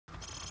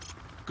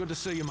Good to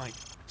see you, mate.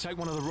 Take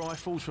one of the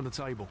rifles from the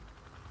table.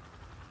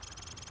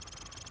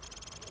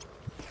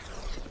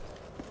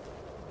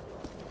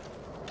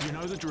 You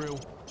know the drill.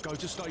 Go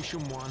to Station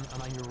 1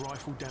 and aim your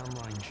rifle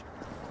downrange.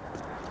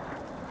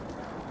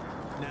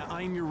 Now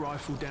aim your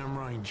rifle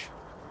downrange.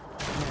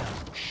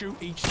 Now, shoot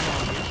each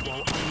target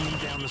while aiming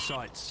down the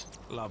sights.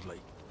 Lovely.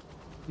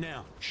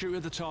 Now, shoot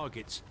at the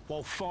targets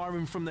while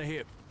firing from the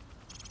hip.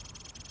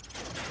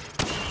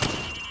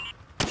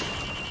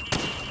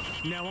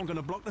 Now I'm going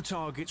to block the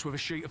targets with a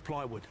sheet of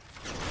plywood.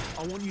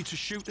 I want you to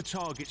shoot the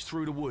targets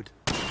through the wood.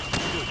 Good.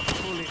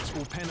 Bullets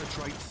will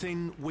penetrate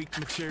thin, weak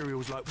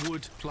materials like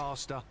wood,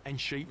 plaster,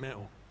 and sheet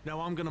metal. Now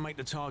I'm going to make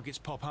the targets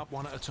pop up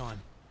one at a time.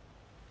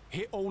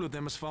 Hit all of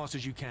them as fast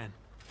as you can.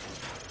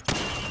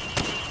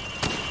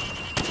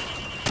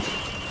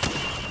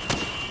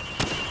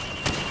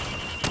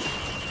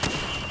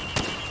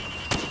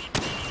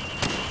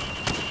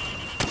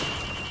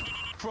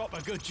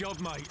 Proper good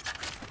job, mate.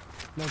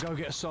 Now go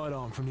get a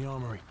sidearm from the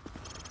armory.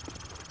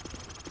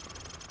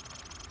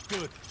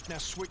 Good. Now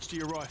switch to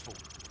your rifle.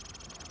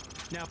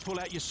 Now pull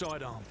out your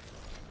sidearm.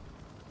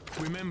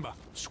 Remember,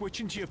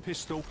 switching to your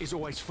pistol is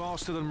always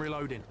faster than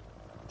reloading.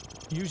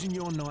 Using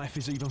your knife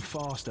is even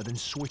faster than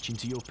switching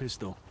to your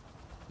pistol.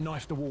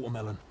 Knife the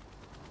watermelon.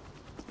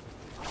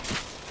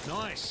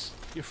 Nice!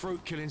 Your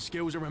fruit-killing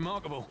skills are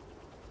remarkable.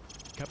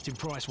 Captain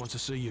Price wants to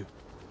see you.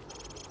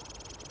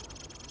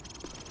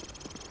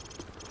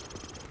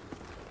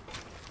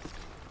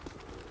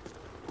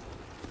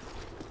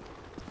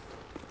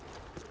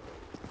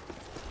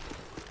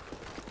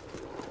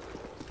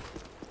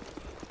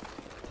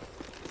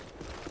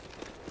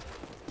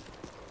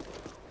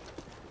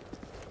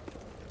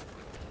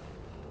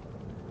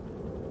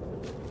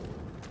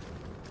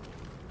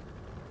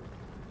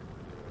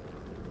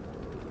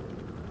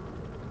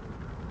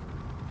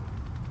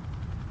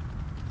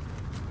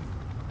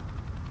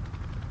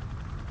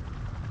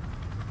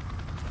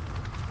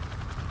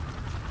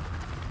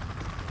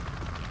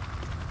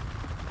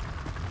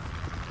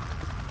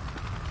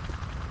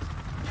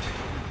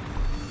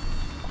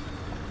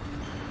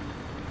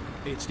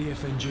 It's the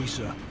FNG,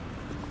 sir.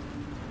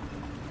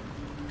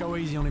 Go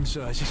easy on him,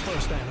 sir. It's his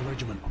first day in the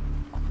regiment.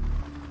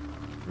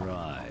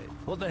 Right.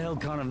 What the hell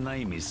kind of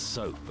name is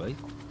Soap, eh?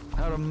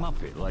 How'd a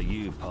muppet like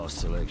you pass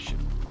selection?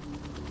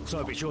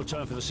 Soap, it's your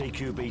turn for the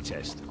CQB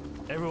test.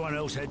 Everyone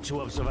else head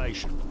to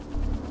observation.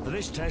 For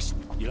this test,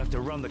 you'll have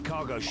to run the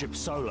cargo ship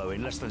solo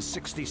in less than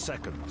 60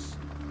 seconds.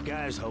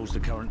 Gaz holds the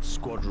current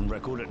squadron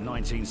record at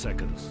 19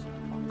 seconds.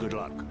 Good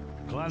luck.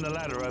 Climb the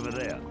ladder over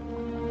there.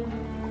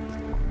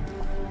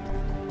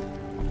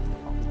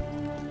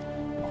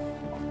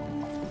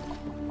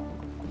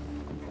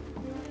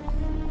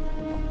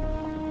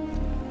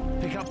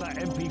 Pick up that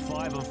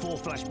MP5 and 4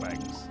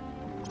 flashbangs.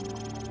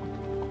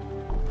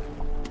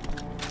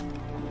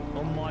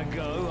 On my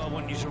go, I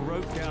want you to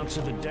rope down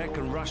to the deck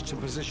and rush to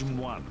position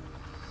 1.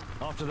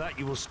 After that,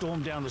 you will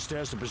storm down the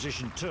stairs to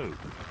position 2.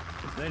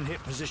 Then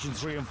hit position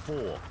 3 and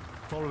 4,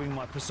 following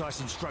my precise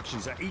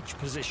instructions at each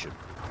position.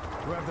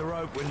 Grab the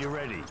rope when you're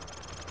ready.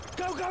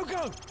 Go, go,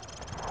 go!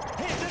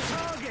 Hit the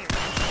target!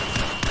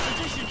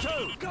 Position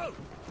 2, go!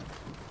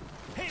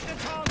 Hit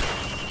the target!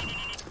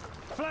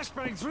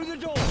 Flashbang through the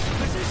door!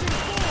 Position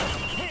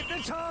 4! Hit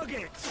the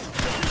targets!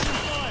 Position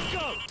 5,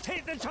 go!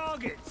 Hit the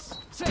targets!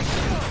 6, go!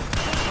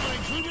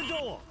 Flashbang through the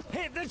door!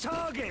 Hit the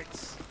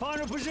targets!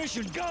 Final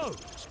position, go!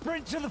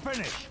 Sprint to the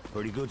finish!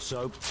 Pretty good,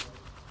 Soap,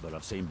 but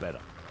I've seen better.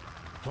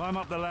 Climb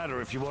up the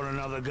ladder if you want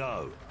another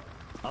go.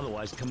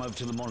 Otherwise, come over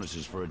to the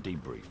monitors for a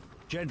debrief.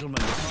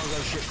 Gentlemen, the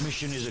cargo ship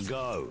mission is a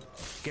go.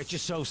 Get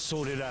yourselves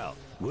sorted out.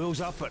 Wheels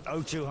up at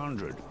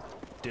 0200.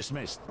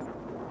 Dismissed.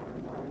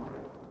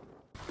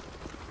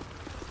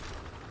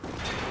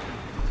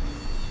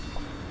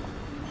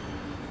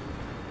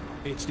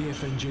 It's the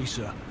FNG,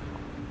 sir.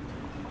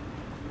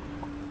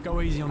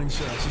 Go easy on him,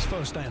 sir. It's his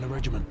first day in the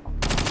regiment.